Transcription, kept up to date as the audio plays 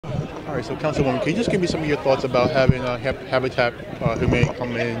All right, so Councilwoman, can you just give me some of your thoughts about having Habitat Humanity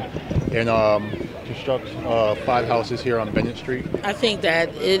come in and construct 5 houses here on Bennett Street? I think that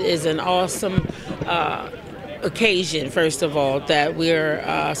it is an awesome occasion, first of all, that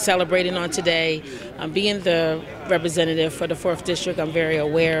we're celebrating on today. Being the representative for the 4th District, I'm very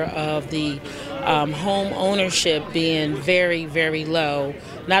aware of the home ownership being very, very low,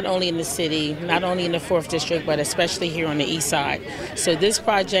 not only in the city, not only in the 4th District, but especially here on the east side. So this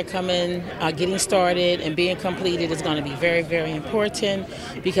project coming, getting started and being completed is going to be very, very important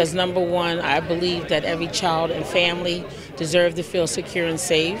because, number one, I believe that every child and family deserve to feel secure and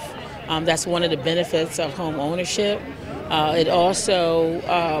safe. That's one of the benefits of home ownership. It also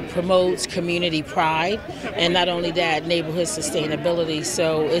promotes community pride, and not only that, neighborhood sustainability.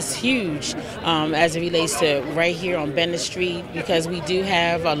 So it's huge as it relates to right here on Bennett Street, because we do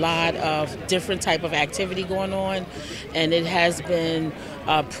have a lot of different type of activity going on, and it has been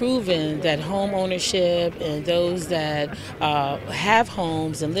proven that home ownership and those that have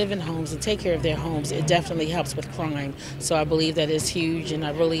homes and live in homes and take care of their homes, it definitely helps with crime. So I believe that is huge, and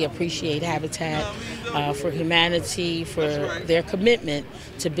I really appreciate Habitat for Humanity for their commitment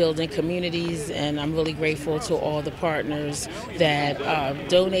to building communities, and I'm really grateful to all the partners that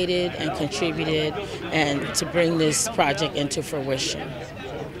donated and contributed and to bring this project into fruition.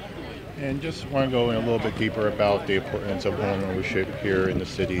 And just want to go in a little bit deeper about the importance of home ownership here in the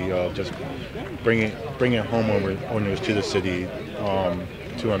city, just bringing homeowners to the city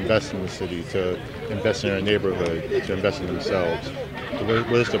to invest in the city, to invest in their neighborhood, to invest in themselves. So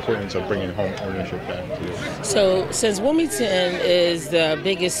what is the importance of bringing home ownership back to you? So since Wilmington is the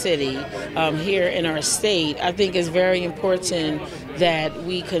biggest city here in our state, I think it's very important that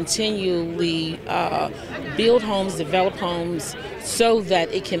we continually build homes, develop homes, so that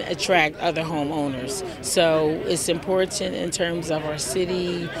it can attract other homeowners. So it's important in terms of our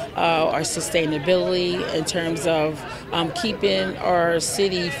city, our sustainability, in terms of keeping our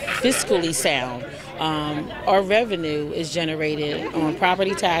city fiscally sound. Our revenue is generated on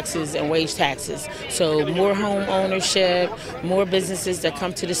property taxes and wage taxes. So more home ownership, more businesses that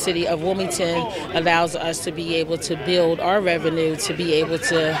come to the city of Wilmington allows us to be able to build our revenue, to be able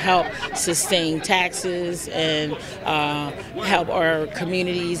to help sustain taxes and help our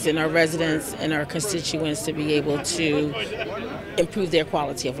communities and our residents and our constituents to be able to improve their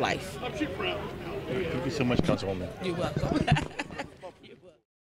quality of life. Thank you so much, Councilwoman. You're welcome.